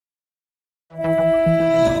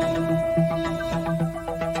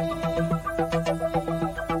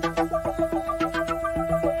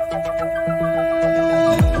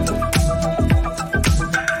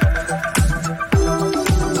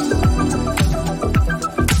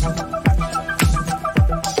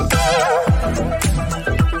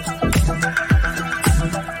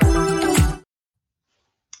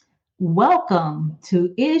Welcome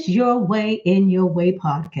to Is Your Way in Your Way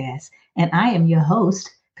podcast. And I am your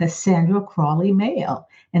host, Cassandra Crawley Mayo.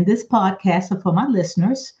 And this podcast is for my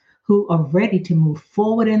listeners who are ready to move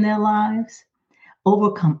forward in their lives,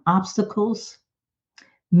 overcome obstacles,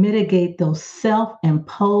 mitigate those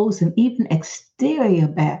self-imposed and even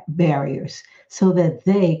exterior barriers so that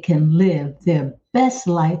they can live their best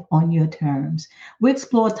life on your terms. We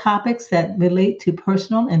explore topics that relate to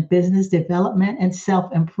personal and business development and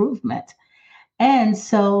self-improvement. And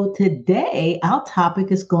so today, our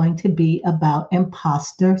topic is going to be about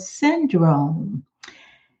imposter syndrome.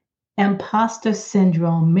 Imposter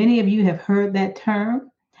syndrome. Many of you have heard that term.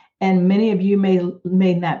 And many of you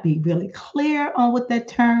may not be really clear on what that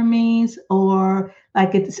term means, or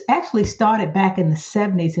like it's actually started back in the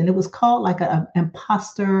 70s, and it was called like an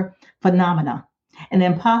imposter phenomena. And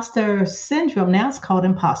imposter syndrome, now it's called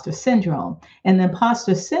imposter syndrome. And the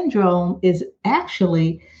imposter syndrome is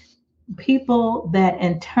actually people that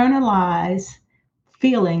internalize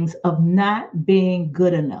feelings of not being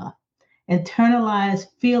good enough, internalize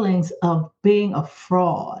feelings of being a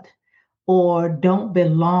fraud or don't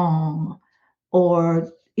belong,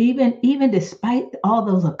 or even despite all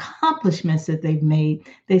those accomplishments that they've made,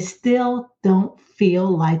 they still don't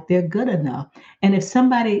feel like they're good enough. And if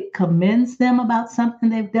somebody commends them about something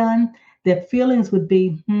they've done, their feelings would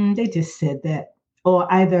be, they just said that, or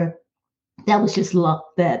either that was just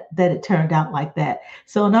luck that it turned out like that.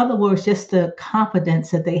 So in other words, just the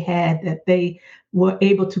confidence that they had that they were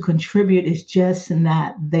able to contribute is just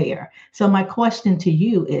not there. So my question to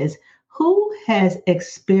you is, who has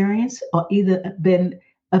experienced or either been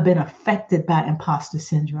affected by imposter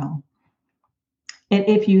syndrome? And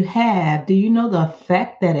if you have, do you know the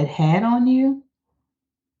effect that it had on you?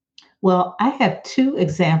 Well, I have two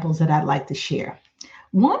examples that I'd like to share.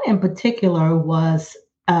 One in particular was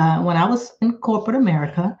when I was in corporate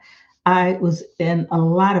America. I was in a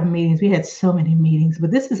lot of meetings. We had so many meetings, but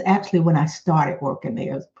this is actually when I started working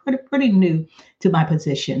there. It was pretty new to my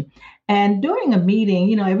position. And during a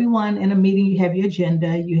meeting, everyone in a meeting, you have your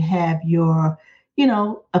agenda, you have your,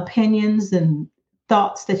 opinions and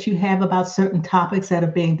thoughts that you have about certain topics that are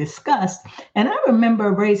being discussed. And I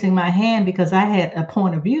remember raising my hand because I had a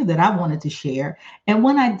point of view that I wanted to share. And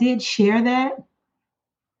when I did share that,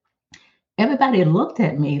 everybody looked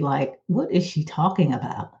at me like, what is she talking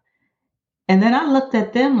about? And then I looked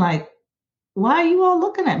at them like, why are you all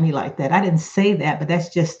looking at me like that? I didn't say that, but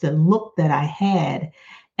that's just the look that I had.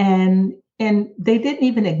 And they didn't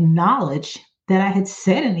even acknowledge that I had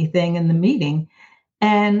said anything in the meeting.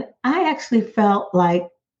 And I actually felt like,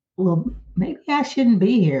 well, maybe I shouldn't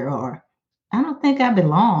be here, or I don't think I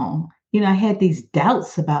belong. I had these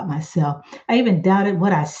doubts about myself. I even doubted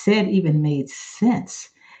what I said even made sense,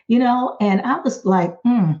 and I was like,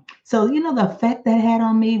 So, the effect that had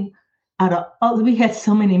on me, we had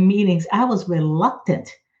so many meetings, I was reluctant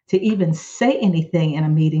to even say anything in a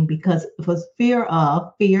meeting because it was fear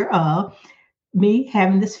of me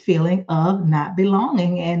having this feeling of not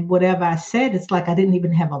belonging. And whatever I said, it's like I didn't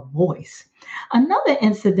even have a voice. Another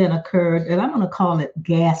incident occurred, and I'm going to call it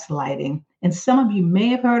gaslighting. And some of you may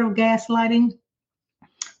have heard of gaslighting,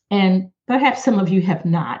 and perhaps some of you have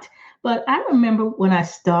not. But I remember when I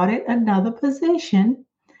started another position,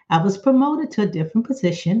 I was promoted to a different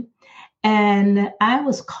position, and I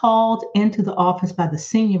was called into the office by the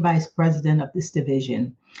senior vice president of this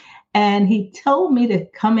division. And he told me to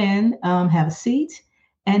come in, have a seat.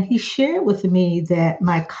 And he shared with me that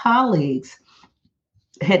my colleagues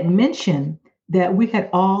had mentioned that we had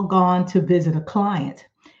all gone to visit a client.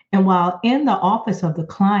 And while in the office of the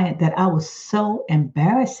client, that I was so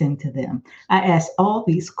embarrassing to them. I asked all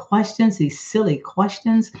these questions, these silly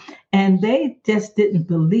questions, and they just didn't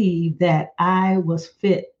believe that I was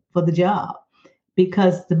fit for the job,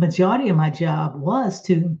 because the majority of my job was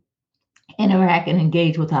to interact and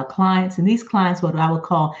engage with our clients. And these clients, what I would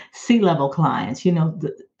call C-level clients, in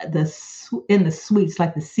the suites,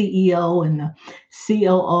 like the CEO and the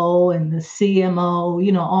COO and the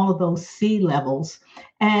CMO, all of those C levels.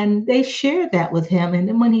 And they shared that with him. And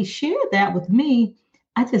then when he shared that with me,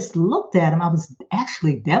 I just looked at him. I was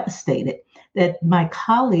actually devastated that my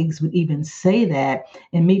colleagues would even say that,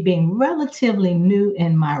 and me being relatively new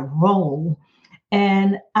in my role.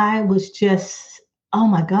 And I was just, oh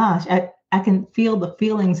my gosh, I can feel the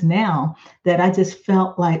feelings now that I just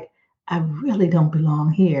felt like I really don't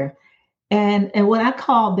belong here. And what I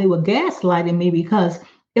called, they were gaslighting me because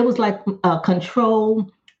it was like a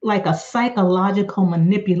control, like a psychological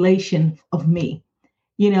manipulation of me.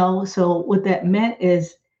 So what that meant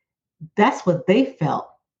is that's what they felt.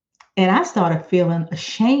 And I started feeling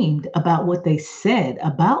ashamed about what they said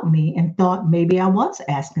about me and thought maybe I was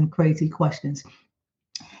asking crazy questions.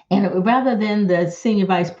 And rather than the senior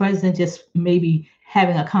vice president just maybe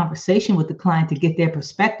having a conversation with the client to get their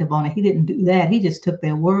perspective on it, he didn't do that. He just took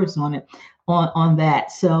their words on it, on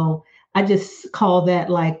that. So I just call that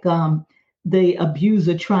like the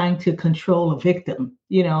abuser trying to control a victim.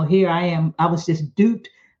 Here I am. I was just duped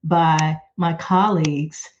by my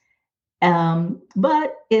colleagues,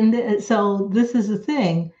 so this is the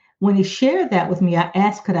thing. When he shared that with me, I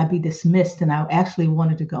asked, could I be dismissed? And I actually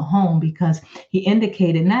wanted to go home because he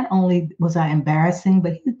indicated not only was I embarrassing,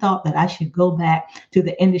 but he thought that I should go back to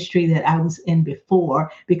the industry that I was in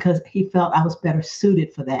before because he felt I was better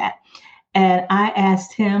suited for that. And I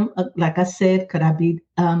asked him, like I said, could I be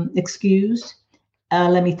excused?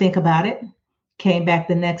 Let me think about it. Came back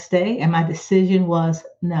the next day, and my decision was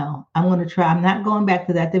no, I'm going to try. I'm not going back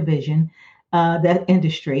to that division, that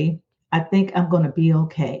industry. I think I'm going to be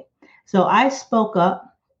okay. So I spoke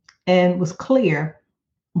up and was clear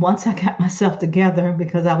once I got myself together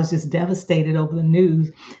because I was just devastated over the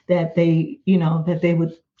news that they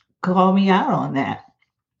would call me out on that.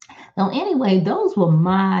 Now, anyway, those were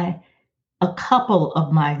a couple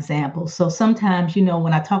of my examples. So sometimes,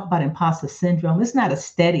 when I talk about imposter syndrome, it's not a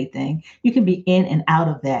steady thing. You can be in and out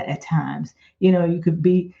of that at times. You could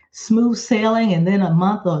be smooth sailing, and then a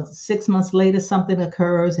month or 6 months later, something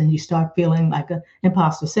occurs and you start feeling like an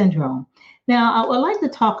imposter syndrome. Now, I would like to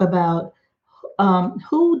talk about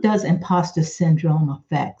who does imposter syndrome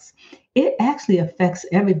affects? It actually affects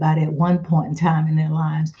everybody at one point in time in their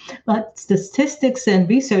lives. But statistics and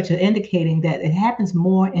research are indicating that it happens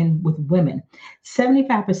more with women.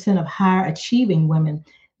 75% of higher achieving women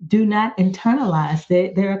do not internalize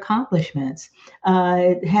their accomplishments.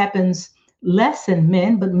 It happens less in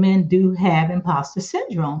men, but men do have imposter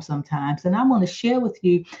syndrome sometimes. And I want to share with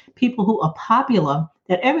you people who are popular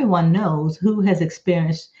that everyone knows who has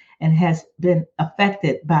experienced and has been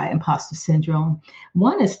affected by imposter syndrome.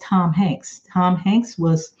 One is Tom Hanks. Tom Hanks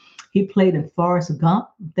he played in Forrest Gump.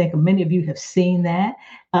 I think many of you have seen that.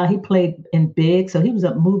 He played in Big, so he was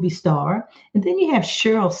a movie star. And then you have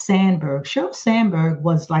Sheryl Sandberg. Sheryl Sandberg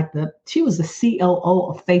she was the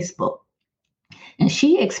COO of Facebook. And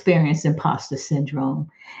she experienced imposter syndrome.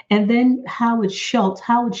 And then Howard Schultz.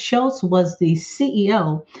 Howard Schultz was the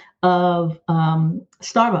CEO of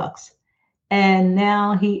Starbucks. And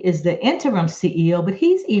now he is the interim CEO, but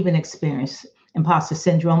he's even experienced imposter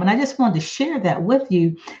syndrome. And I just wanted to share that with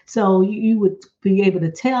you so you would be able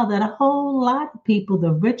to tell that a whole lot of people,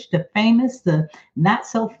 the rich, the famous, the not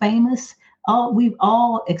so famous, we've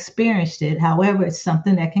all experienced it. However, it's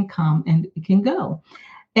something that can come and it can go.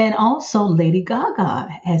 And also Lady Gaga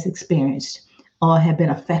has experienced or have been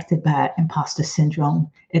affected by imposter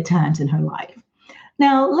syndrome at times in her life.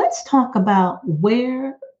 Now, let's talk about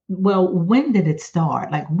when did it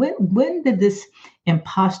start? Like when did this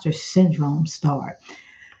imposter syndrome start?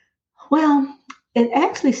 Well, it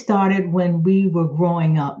actually started when we were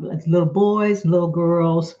growing up, as little boys, little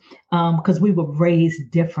girls, because we were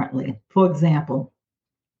raised differently. For example,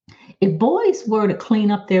 if boys were to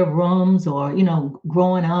clean up their rooms or,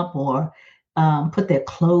 growing up or put their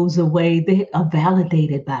clothes away, they are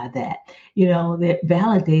validated by that. They're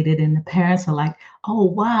validated, and the parents are like, oh,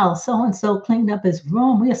 wow, so and so cleaned up his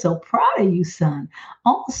room. We are so proud of you, son.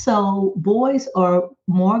 Also, boys are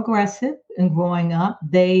more aggressive in growing up.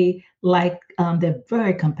 They're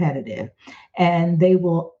very competitive, and they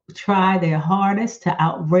will try their hardest to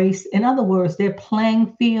outrace. In other words, their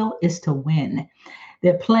playing field is to win.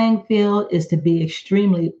 Their playing field is to be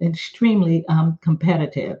extremely, extremely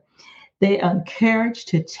competitive. They are encouraged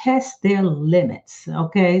to test their limits.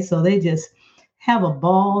 Okay, so they just have a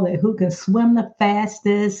ball that who can swim the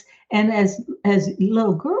fastest. And as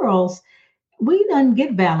little girls, we didn't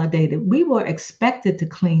get validated. We were expected to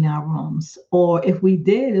clean our rooms, or if we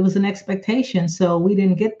did, it was an expectation. So we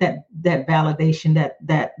didn't get that validation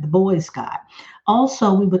that the boys got.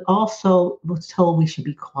 Also, we was told we should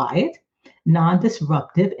be quiet,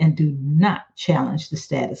 non-disruptive, and do not challenge the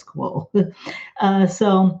status quo.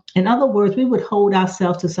 So, in other words, we would hold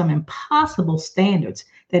ourselves to some impossible standards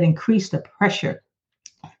that increased the pressure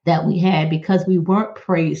that we had because we weren't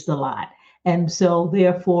praised a lot. And so,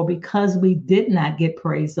 therefore, because we did not get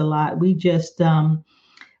praised a lot, we just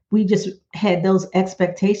had those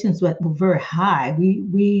expectations that were very high.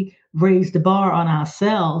 We raised the bar on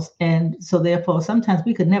ourselves, and so therefore, sometimes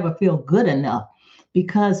we could never feel good enough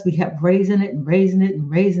because we kept raising it and raising it and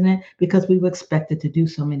raising it because we were expected to do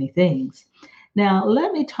so many things. Now,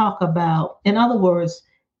 let me talk about, in other words,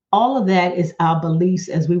 all of that is our beliefs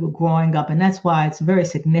as we were growing up. And that's why it's very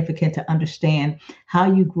significant to understand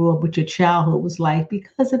how you grew up, what your childhood was like,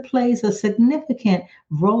 because it plays a significant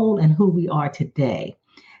role in who we are today.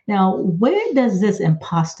 Now, where does this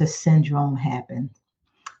imposter syndrome happen?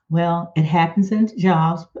 Well, it happens in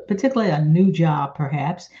jobs, particularly a new job,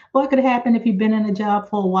 perhaps, or it could happen if you've been in a job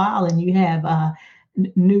for a while and you have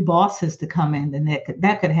new bosses to come in. Then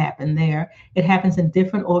that could happen there. It happens in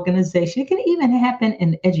different organizations. It can even happen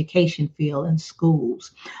in the education field in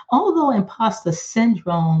schools. Although imposter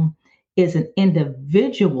syndrome is an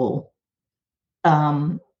individual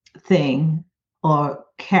thing or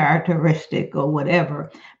characteristic or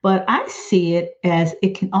whatever, but I see it as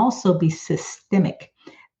it can also be systemic,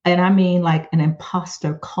 and I mean like an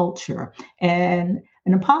imposter culture. And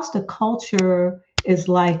an imposter culture is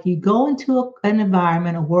like you go into an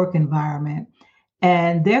environment, a work environment,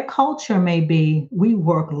 and their culture may be we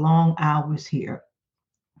work long hours here.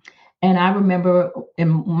 And I remember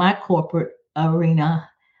in my corporate arena,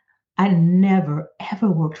 I never ever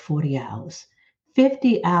worked 40 hours.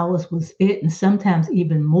 50 hours was it, and sometimes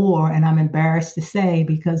even more. And I'm embarrassed to say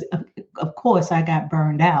because, of course, I got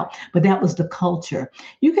burned out, but that was the culture.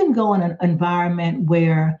 You can go in an environment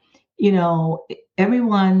where,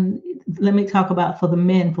 everyone, let me talk about for the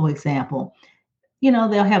men, for example,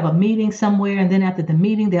 they'll have a meeting somewhere, and then after the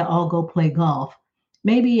meeting, they'll all go play golf.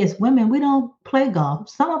 Maybe as women, we don't play golf.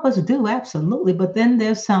 Some of us do, absolutely, but then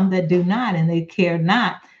there's some that do not, and they care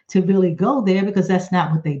not to really go there because that's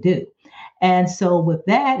not what they do. And so with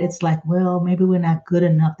that, it's like, well, maybe we're not good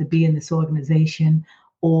enough to be in this organization,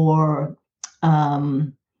 or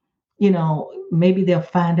um, maybe they'll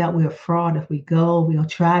find out we're a fraud if we go. We'll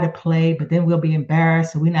try to play, but then we'll be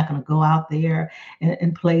embarrassed. So we're not going to go out there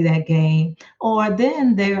and play that game. Or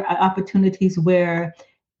then there are opportunities where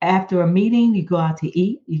after a meeting, you go out to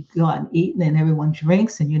eat, and then everyone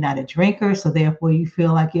drinks and you're not a drinker. So therefore you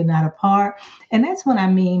feel like you're not a part. And that's what I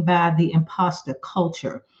mean by the imposter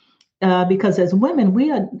culture. Because as women, we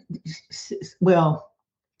are, well,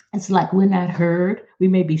 it's like we're not heard. We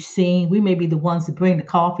may be seen. We may be the ones that bring the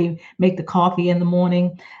coffee, make the coffee in the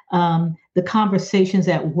morning. The conversations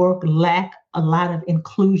at work lack a lot of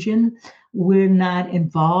inclusion. We're not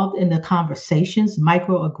involved in the conversations.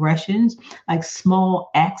 Microaggressions, like small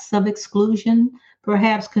acts of exclusion,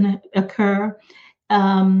 perhaps can occur.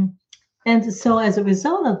 Um, and so, as a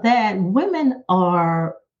result of that, women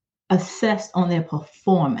are assessed on their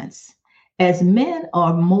performance, as men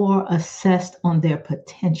are more assessed on their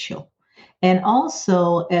potential. And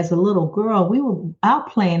also, as a little girl, our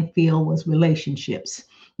playing field was relationships.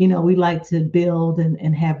 We like to build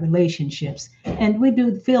and have relationships, and we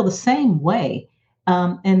do feel the same way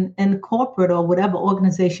in corporate or whatever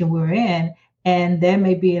organization we're in. And there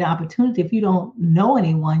may be an opportunity if you don't know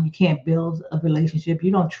anyone, you can't build a relationship.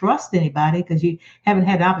 You don't trust anybody because you haven't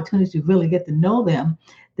had the opportunity to really get to know them.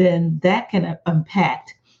 Then that can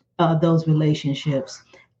impact those relationships.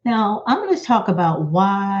 Now, I'm going to talk about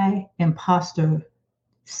why imposter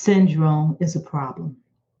syndrome is a problem.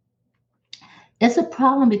 It's a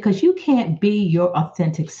problem because you can't be your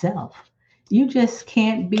authentic self. You just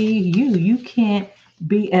can't be you. You can't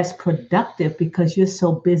be as productive because you're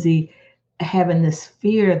so busy having this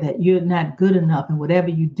fear that you're not good enough and whatever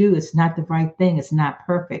you do, it's not the right thing. It's not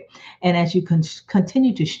perfect. And as you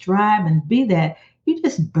continue to strive and be that, you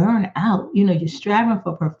just burn out. You're striving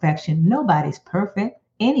for perfection. Nobody's perfect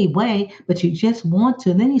anyway, but you just want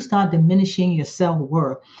to. And then you start diminishing your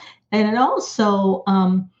self-worth. And it also,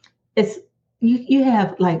 it's you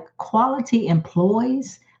have like quality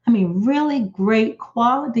employees. I mean, really great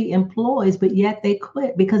quality employees, but yet they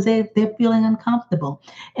quit because they're feeling uncomfortable.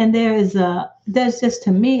 And there's just,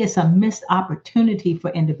 to me, it's a missed opportunity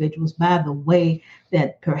for individuals by the way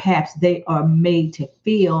that perhaps they are made to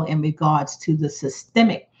feel in regards to the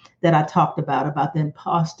systemic that I talked about the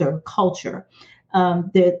imposter culture.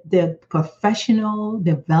 Their professional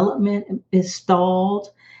development is stalled.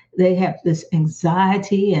 They have this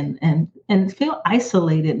anxiety and feel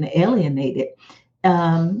isolated and alienated.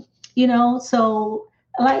 So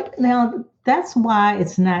like now that's why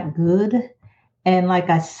it's not good. And like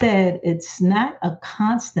I said, it's not a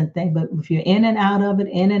constant thing, but if you're in and out of it,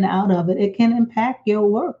 it can impact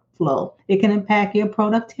your workflow. It can impact your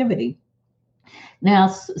productivity. Now,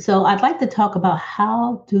 so I'd like to talk about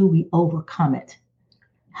how do we overcome it?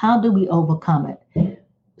 How do we overcome it?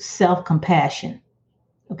 Self-compassion.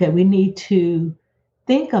 Okay, we need to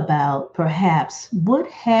think about perhaps what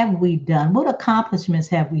have we done? What accomplishments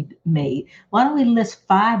have we made? Why don't we list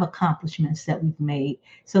 5 accomplishments that we've made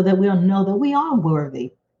so that we'll know that we are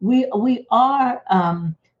worthy. We are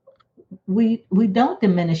we don't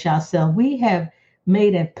diminish ourselves.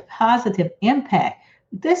 made a positive impact.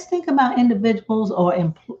 Just think about individuals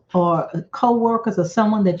or co-workers or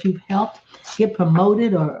someone that you've helped get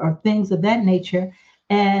promoted or things of that nature.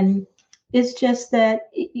 And it's just that,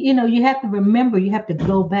 you have to remember, you have to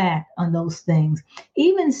go back on those things.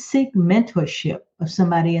 Even seek mentorship of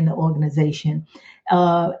somebody in the organization,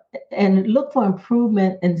 uh, and look for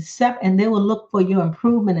improvement, and they will look for your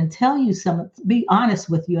improvement and tell you some, be honest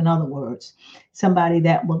with you, in other words, somebody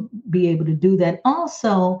that will be able to do that.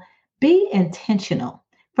 Also, be intentional.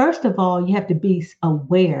 First of all, you have to be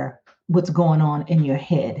aware what's going on in your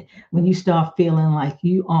head when you start feeling like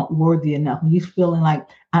you aren't worthy enough, when you're feeling like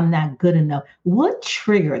I'm not good enough. What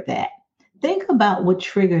triggered that? Think about what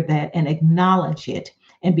triggered that and acknowledge it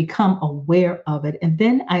and become aware of it. And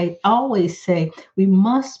then I always say we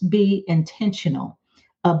must be intentional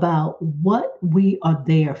about what we are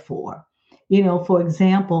there for. For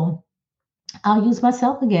example, I'll use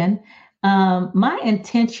myself again. My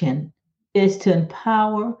intention is to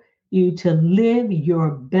empower you to live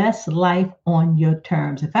your best life on your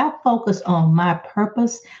terms. If I focus on my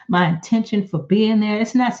purpose, my intention for being there,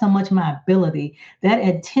 it's not so much my ability. That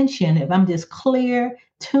intention, if I'm just clear,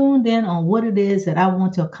 tuned in on what it is that I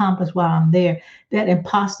want to accomplish while I'm there, that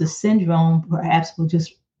imposter syndrome perhaps will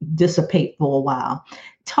just dissipate for a while.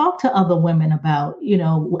 Talk to other women about,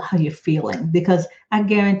 how you're feeling, because I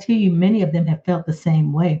guarantee you many of them have felt the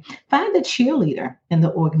same way. Find a cheerleader in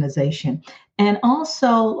the organization. And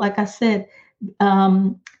also, like I said,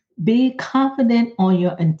 um, be confident on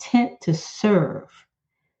your intent to serve.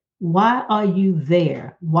 Why are you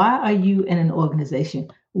there? Why are you in an organization?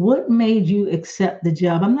 What made you accept the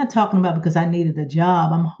job? I'm not talking about because I needed a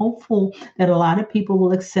job. I'm hopeful that a lot of people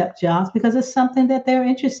will accept jobs because it's something that they're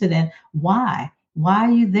interested in. Why? Why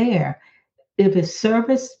are you there? If it's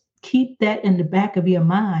service, keep that in the back of your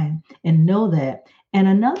mind and know that. And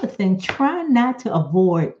another thing, try not to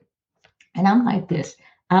avoid, and I'm like this,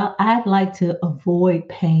 I'd like to avoid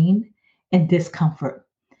pain and discomfort.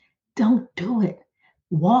 Don't do it.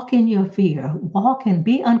 Walk in your fear. Walk and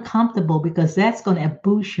be uncomfortable, because that's going to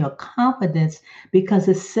boost your confidence, because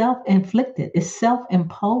it's self inflicted, it's self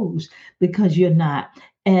imposed because you're not.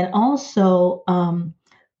 And also,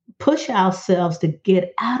 push ourselves to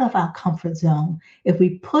get out of our comfort zone. If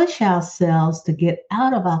we push ourselves to get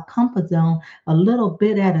out of our comfort zone a little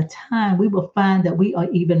bit at a time, we will find that we are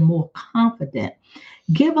even more confident.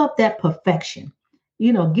 Give up that perfection.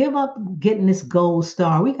 Give up getting this gold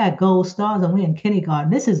star. We got gold stars and we're in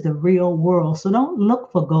kindergarten. This is the real world. So don't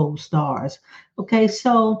look for gold stars. Okay.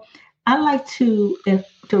 So I like to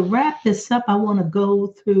wrap this up, I want to go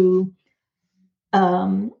through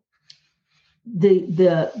um,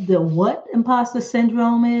 the what imposter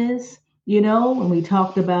syndrome is. When I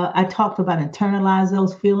talked about internalize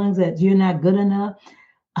those feelings that you're not good enough.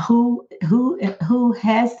 Who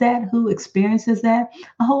has that? Who experiences that?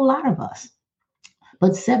 A whole lot of us.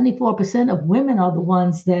 But 74% of women are the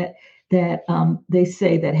ones that they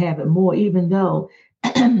say that have it more, even though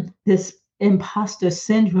this imposter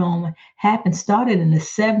syndrome started in the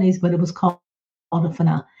 70s, but it was called a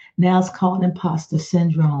phenomenon. Now it's called imposter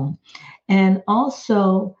syndrome. And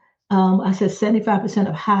also, I said 75%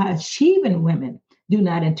 of high achieving women do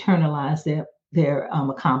not internalize their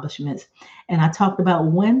accomplishments. And I talked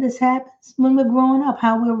about when this happens, when we're growing up,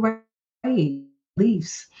 how we're raised,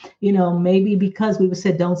 beliefs, maybe because we were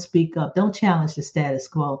said, don't speak up, don't challenge the status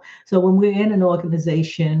quo. So when we're in an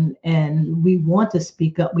organization and we want to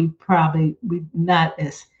speak up, we not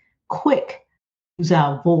as quick to use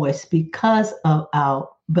our voice because of our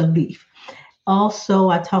belief. Also,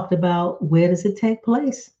 I talked about, where does it take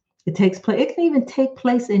place? It takes place. It can even take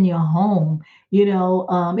place in your home.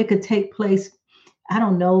 It could take place. I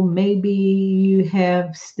don't know. Maybe you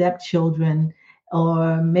have stepchildren,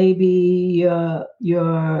 or maybe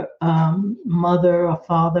your mother or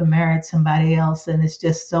father married somebody else, and it's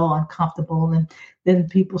just so uncomfortable, and then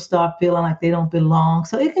people start feeling like they don't belong.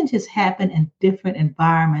 So it can just happen in different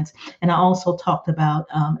environments. And I also talked about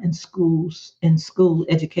in school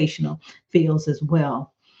educational fields as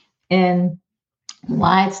well. And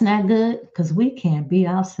why it's not good? Because we can't be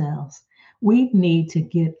ourselves. We need to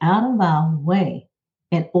get out of our way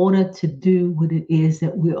in order to do what it is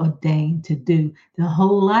that we're ordained to do. There are a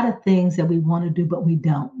whole lot of things that we want to do, but we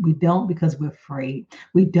don't. We don't because we're afraid.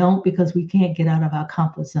 We don't because we can't get out of our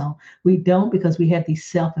comfort zone. We don't because we have these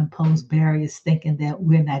self-imposed barriers, thinking that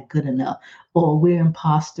we're not good enough, or we're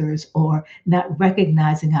imposters, or not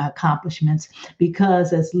recognizing our accomplishments.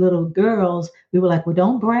 Because as little girls, we were like, well,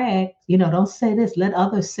 don't brag, don't say this, let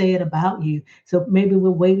others say it about you. So maybe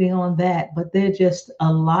we're waiting on that, but there are just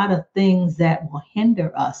a lot of things that will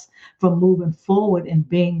hinder us from moving forward and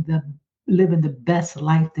being living the best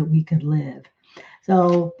life that we can live.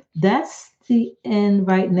 So that's the end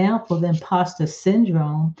right now for the imposter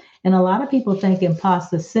syndrome. And a lot of people think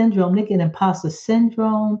imposter syndrome, they get imposter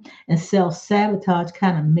syndrome and self-sabotage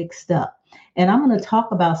kind of mixed up. And I'm going to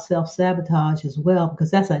talk about self-sabotage as well,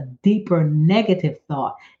 because that's a deeper negative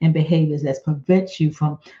thought and behaviors that prevents you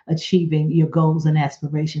from achieving your goals and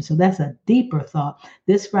aspirations. So that's a deeper thought.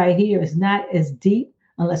 This right here is not as deep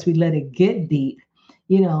unless we let it get deep.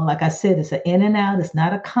 Like I said, it's an in and out. It's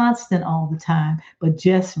not a constant all the time. But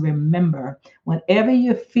just remember, whenever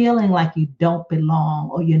you're feeling like you don't belong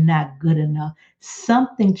or you're not good enough,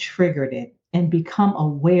 something triggered it, and become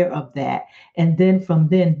aware of that. And then from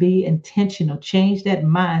then, be intentional. Change that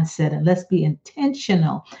mindset, and let's be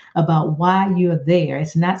intentional about why you're there.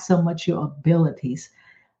 It's not so much your abilities.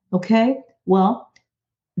 Okay? Well,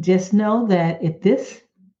 just know that if this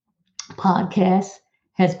podcast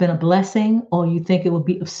has been a blessing, or you think it will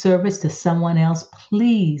be of service to someone else,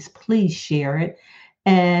 please share it.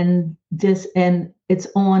 And it's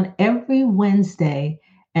on every Wednesday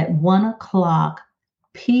at 1:00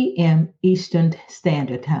 p.m. Eastern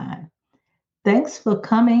Standard Time. Thanks for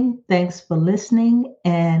coming. Thanks for listening.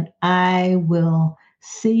 And I will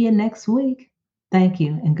see you next week. Thank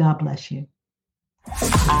you, and God bless you.